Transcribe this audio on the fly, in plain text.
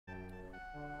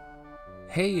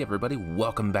Hey everybody,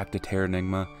 welcome back to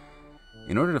Terranigma.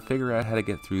 In order to figure out how to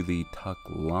get through the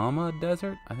Taklama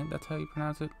desert, I think that's how you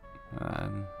pronounce it.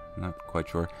 I'm not quite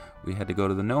sure. We had to go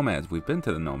to the nomads. We've been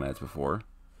to the nomads before,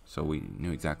 so we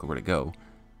knew exactly where to go.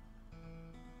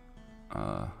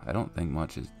 I don't think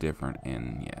much is different,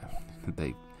 and yeah,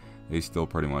 they still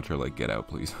pretty much are like, get out,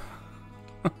 please.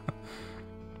 What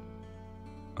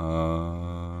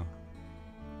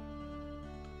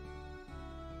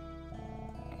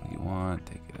do you want?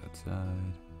 Take it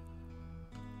outside.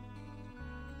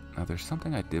 Now, there's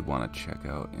something I did want to check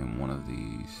out in one of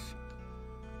these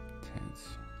tents.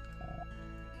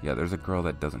 Yeah, there's a girl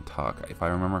that doesn't talk. If I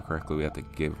remember correctly, we have to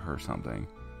give her something.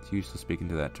 It's useless speaking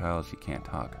to that child. She can't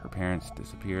talk. Her parents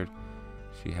disappeared.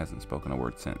 She hasn't spoken a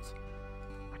word since.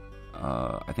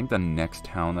 I think the next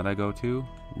town that I go to,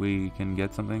 we can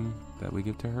get something that we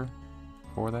give to her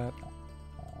for that.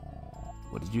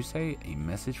 What did you say? A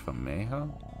message from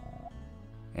Mayho?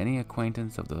 Any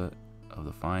acquaintance of the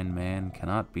fine man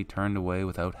cannot be turned away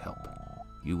without help.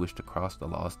 You wish to cross the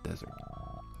lost desert.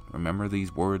 Remember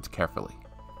these words carefully.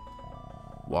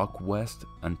 Walk west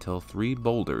until 3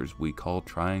 boulders we call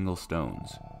triangle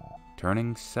stones.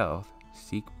 Turning south,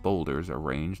 seek boulders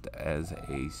arranged as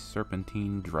a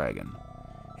serpentine dragon.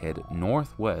 Head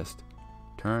northwest,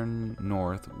 turn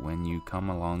north when you come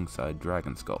alongside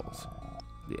dragon skulls.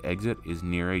 The exit is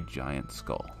near a giant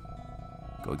skull.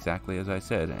 Go exactly as I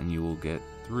said and you will get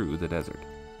through the desert.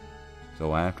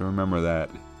 So I have to remember that,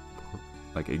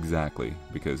 like, exactly,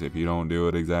 because if you don't do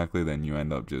it exactly, then you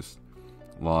end up just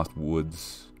Lost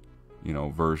Woods,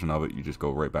 version of it. You just go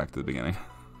right back to the beginning.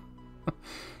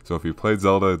 So if you played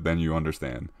Zelda, then you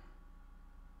understand.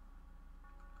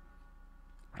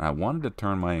 I wanted to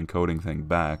turn my encoding thing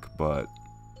back, but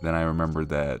then I remembered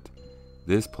that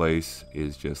this place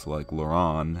is just like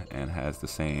Loire and has the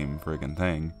same friggin'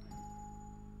 thing.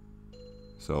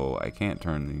 So I can't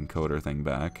turn the encoder thing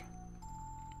back.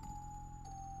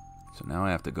 So now I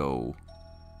have to go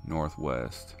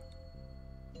northwest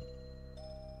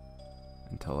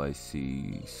until I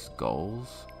see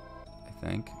skulls, I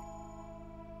think.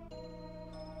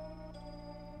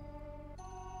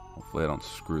 Hopefully I don't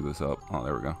screw this up. Oh,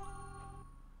 there we go.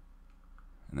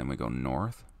 And then we go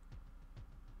north.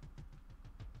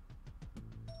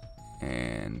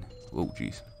 And, oh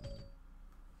jeez.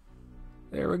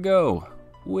 There we go.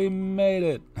 We made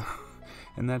it.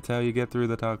 And that's how you get through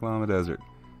the Taklama desert.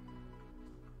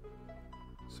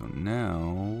 So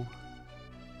now,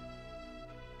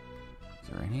 is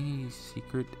there any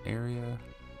secret area?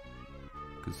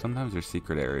 Because sometimes there's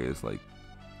secret areas like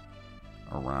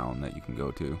around that you can go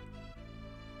to.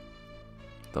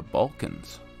 The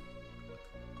Balkans.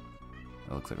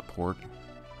 That looks like a port.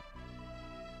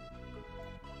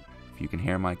 If you can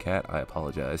hear my cat, I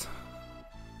apologize.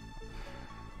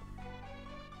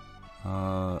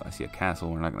 I see a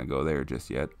castle. We're not going to go there just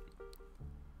yet.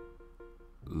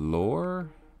 Loire?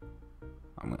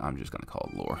 I'm just going to call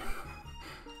it Loire.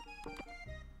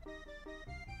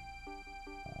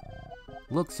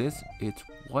 Look, sis, it's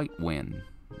White Wind.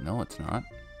 No, it's not.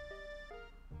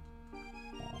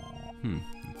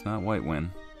 It's not White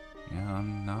Wind. Yeah,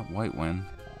 I'm not White Wind.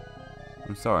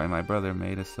 I'm sorry, my brother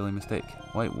made a silly mistake.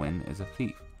 White Wind is a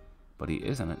thief, but he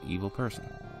isn't an evil person.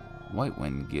 White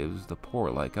Wind gives the poor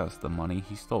like us the money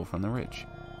he stole from the rich.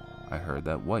 I heard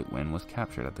that White Wind was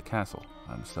captured at the castle.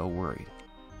 I'm so worried.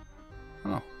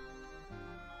 Oh.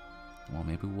 Well,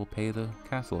 maybe we'll pay the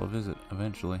castle a visit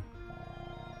eventually.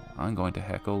 I'm going to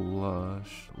heckle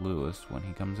Lewis when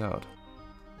he comes out.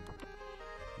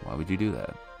 Why would you do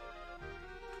that?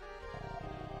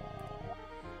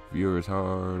 If you're as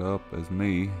hard up as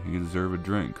me, you deserve a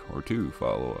drink or 2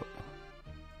 follow-up.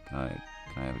 Can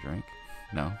I have a drink?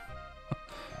 No?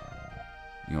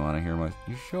 You want to hear my...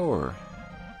 You sure?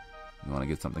 You want to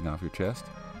get something off your chest?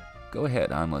 Go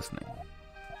ahead, I'm listening.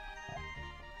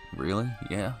 Really?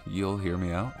 Yeah, you'll hear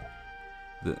me out?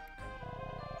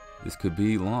 This could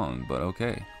be long, but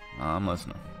okay. I'm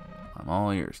listening. I'm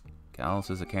all ears. Kalas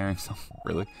is a caring soul.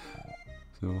 Really?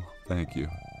 So, thank you.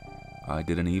 I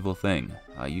did an evil thing.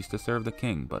 I used to serve the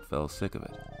king, but fell sick of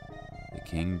it. The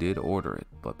king did order it,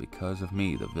 but because of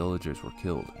me, the villagers were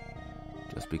killed.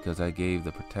 Just because I gave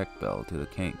the Protect Bell to the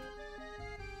king.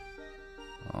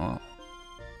 Oh.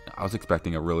 I was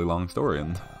expecting a really long story,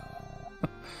 and...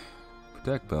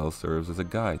 Protect Bell serves as a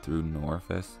guide through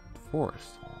Northwest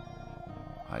Forest.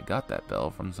 I got that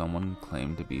bell from someone who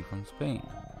claimed to be from Spain.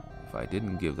 If I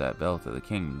didn't give that bell to the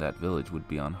king, that village would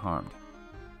be unharmed.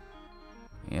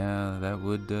 Yeah, that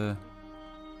would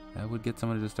get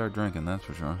somebody to start drinking, that's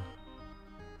for sure.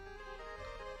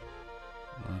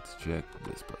 Let's check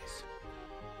this place.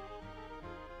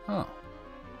 Oh,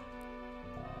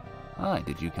 Hi,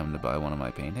 did you come to buy one of my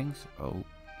paintings? Oh,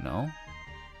 no?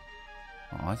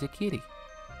 Oh, it's a kitty.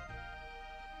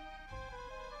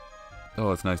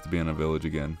 Oh, it's nice to be in a village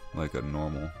again, like a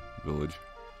normal village.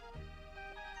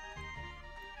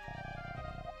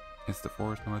 It's the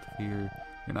forest north of here.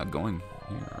 You're not going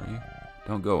here, are you?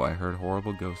 Don't go, I heard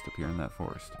horrible ghosts appear in that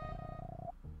forest.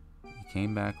 You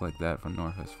came back like that from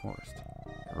Northwest Forest.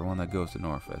 Everyone that goes to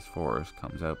Northwest Forest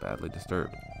comes out badly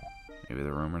disturbed. Maybe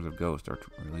the rumors of ghosts are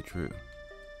really true.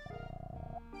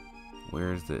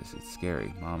 Where is this? It's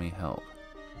scary. Mommy, help.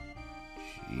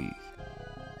 Jeez.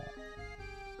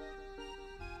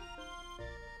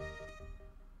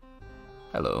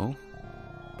 Hello.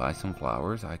 Buy some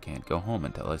flowers. I can't go home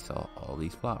until I sell all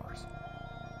these flowers.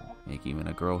 Make even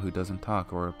a girl who doesn't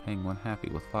talk or a penguin happy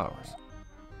with flowers.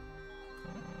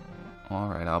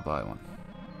 Alright, I'll buy one.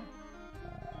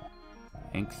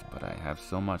 Thanks, but I have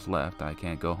so much left I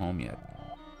can't go home yet.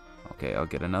 Okay, I'll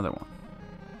get another one.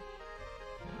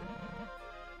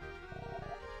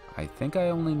 I think I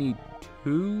only need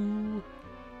 2,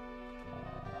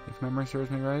 if memory serves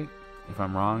me right. If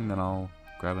I'm wrong, then I'll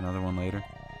grab another one later.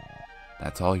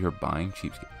 That's all you're buying,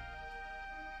 cheapskate.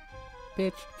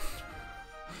 Bitch.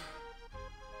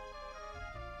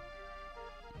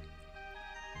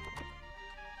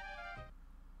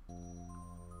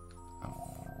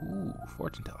 Ooh,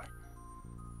 fortune teller.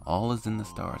 All is in the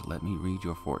stars. Let me read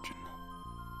your fortune.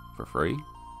 For free?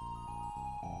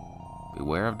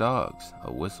 Beware of dogs.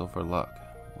 A whistle for luck.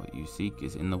 What you seek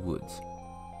is in the woods.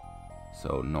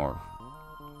 So north.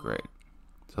 Great.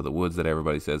 So the woods that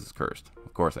everybody says is cursed.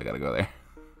 Of course I gotta go there.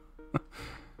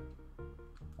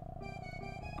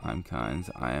 I'm Kynes.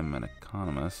 I am an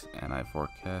economist and I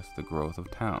forecast the growth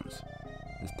of towns.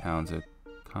 This town's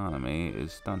economy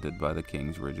is stunted by the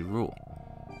king's rigid rule.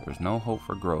 There is no hope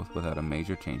for growth without a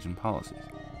major change in policies.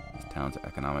 This town's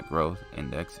economic growth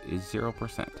index is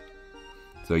 0%.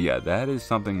 So yeah, that is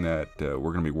something that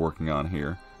we're going to be working on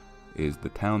here, is the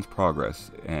town's progress,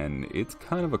 and it's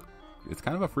kind of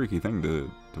a freaky thing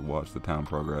to watch the town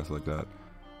progress like that.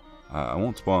 I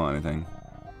won't spoil anything.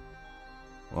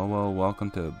 Well,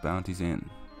 welcome to Bounty's Inn.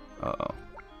 Uh-oh.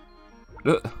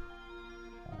 Ugh.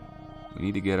 We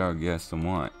need to get our guests some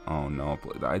wine. Oh no,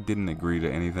 I didn't agree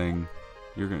to anything.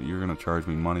 You're gonna charge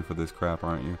me money for this crap,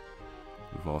 aren't you?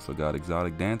 We've also got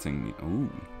exotic dancing. Ooh,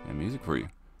 and music for you.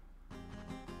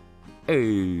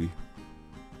 Hey!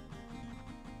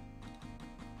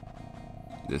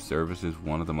 This service is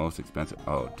one of the most expensive.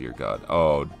 Oh dear God.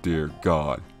 Oh dear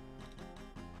God.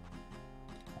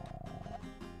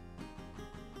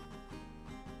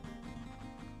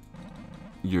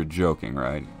 You're joking,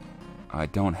 right? I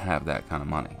don't have that kind of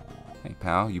money. Hey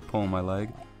pal, you pulling my leg?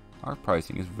 Our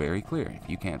pricing is very clear. If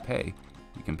you can't pay,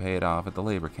 you can pay it off at the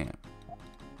labor camp.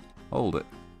 Hold it.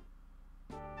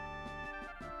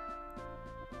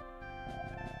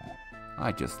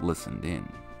 I just listened in,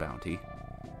 Bounty.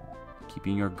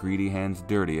 Keeping your greedy hands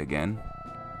dirty again.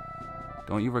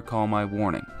 Don't you recall my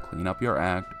warning? Clean up your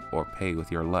act or pay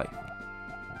with your life.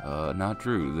 Not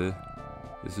true.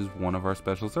 This is one of our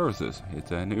special services. It's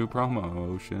a new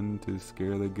promotion to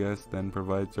scare the guests, then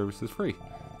provide services free.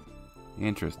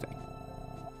 Interesting.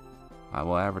 I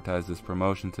will advertise this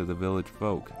promotion to the village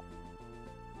folk.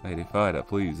 Lady Fida,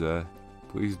 please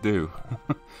do.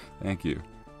 Thank you.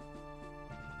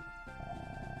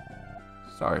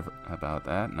 Sorry about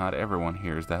that. Not everyone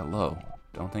here is that low.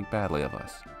 Don't think badly of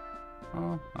us.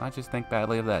 Oh, I just think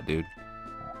badly of that dude.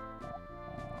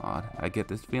 Odd. I get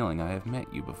this feeling I have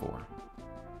met you before.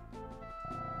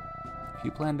 If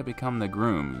you plan to become the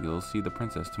groom, you'll see the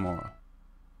princess tomorrow.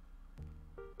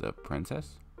 The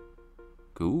princess?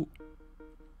 Cool.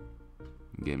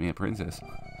 Get me a princess.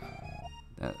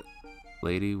 That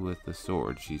lady with the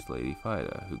sword, she's Lady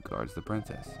Fida, who guards the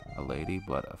princess. A lady,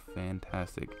 but a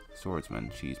fantastic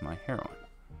swordsman. She's my heroine.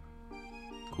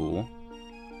 Cool.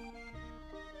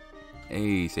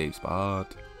 Hey, save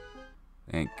spot.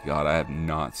 Thank God I have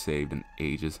not saved in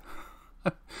ages.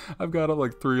 I've got up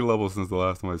like 3 levels since the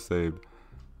last time I saved.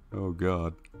 Oh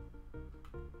God.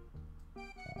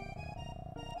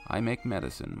 I make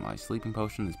medicine. My sleeping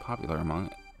potion is popular among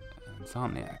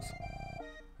insomniacs.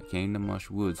 I came to Mush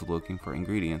Woods looking for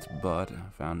ingredients, but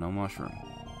found no mushroom.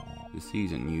 This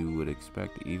season, you would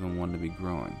expect even one to be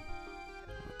growing.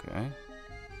 Okay.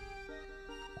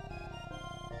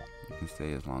 You can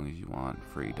stay as long as you want.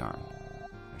 Free, darn.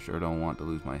 I sure don't want to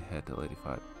lose my head to Lady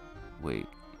Fight. Wait,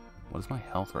 what is my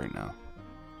health right now?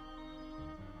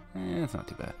 It's not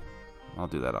too bad. I'll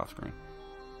do that off screen.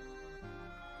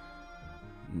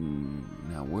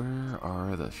 Now, where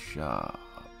are the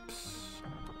shops?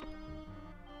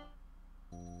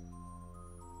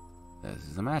 This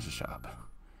is a magic shop.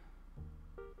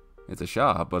 It's a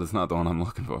shop, but it's not the one I'm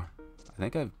looking for. I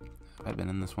think I've been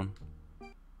in this one.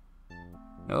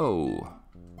 No.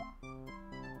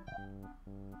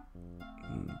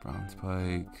 Bronze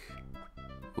pike.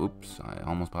 Oops, I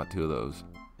almost bought 2 of those.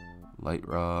 Light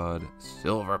rod,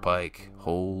 silver pike.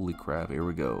 Holy crap, here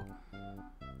we go.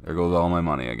 There goes all my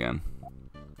money again.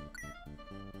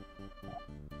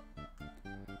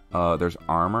 There's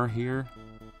armor here,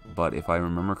 but if I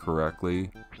remember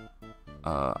correctly,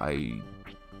 I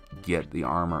get the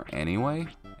armor anyway.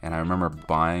 And I remember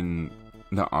buying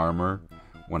the armor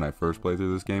when I first played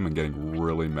through this game and getting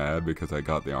really mad because I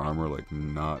got the armor like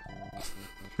not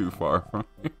too far from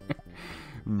me.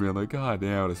 And being like, God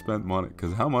damn, I spent money.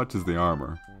 Because how much is the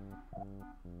armor?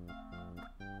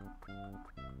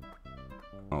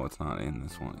 Oh, it's not in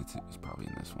this one. It's probably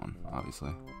in this one,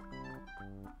 obviously.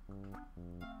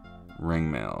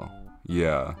 Ring mail.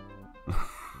 Yeah.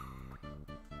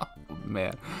 Oh,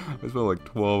 man. I spent like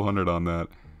 $1,200 on that.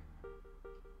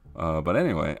 But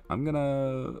anyway, I'm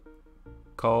gonna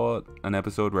call it an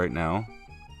episode right now.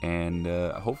 And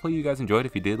hopefully you guys enjoyed.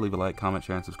 If you did, leave a like, comment,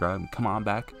 share, and subscribe. And come on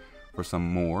back for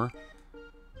some more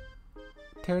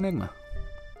Terranigma.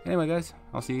 Anyway, guys,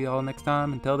 I'll see you all next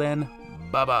time. Until then,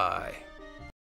 bye-bye.